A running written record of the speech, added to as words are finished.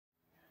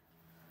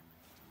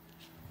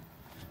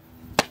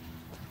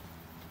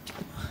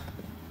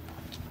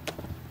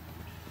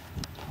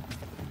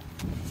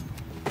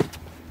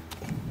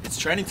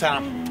training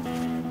time.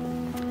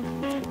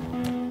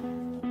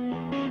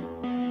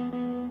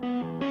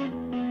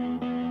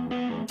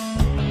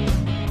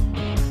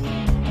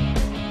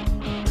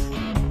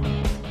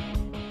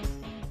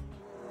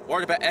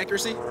 Worried about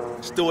accuracy?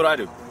 Just do what I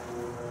do.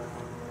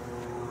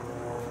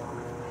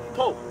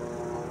 Pull.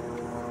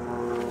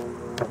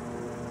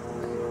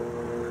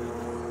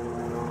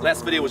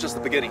 Last video was just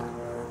the beginning.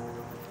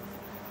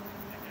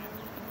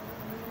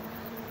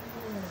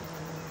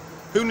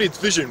 Who needs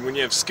vision when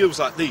you have skills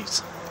like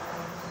these?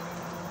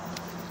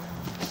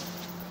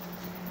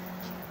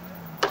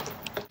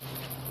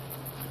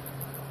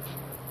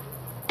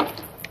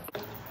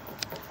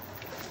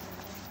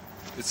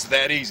 It's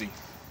that easy.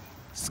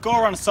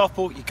 Score on a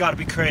softball, you gotta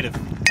be creative. I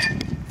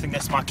think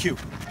that's my cue.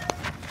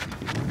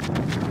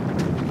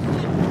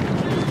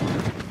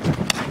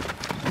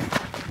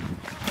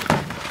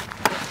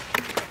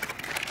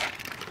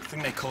 I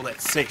think they call that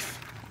safe.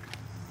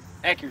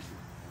 Accuracy.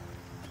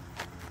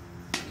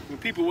 When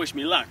people wish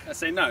me luck, I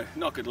say no,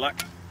 not good luck,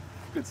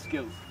 good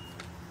skills.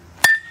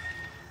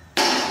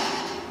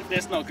 If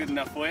that's not good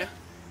enough for you,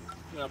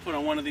 then I'll put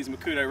on one of these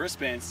Makuto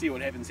wristbands, see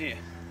what happens here.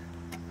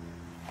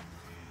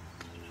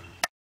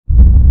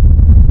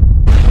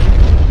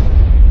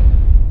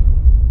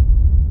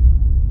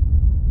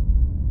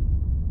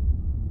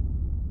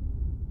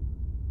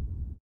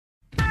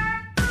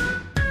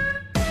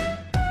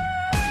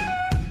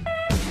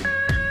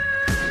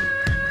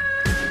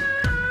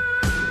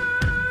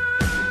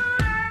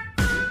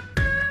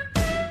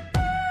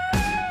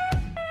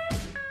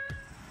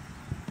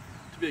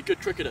 To be a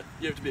good cricketer,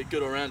 you have to be a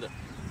good all-rounder.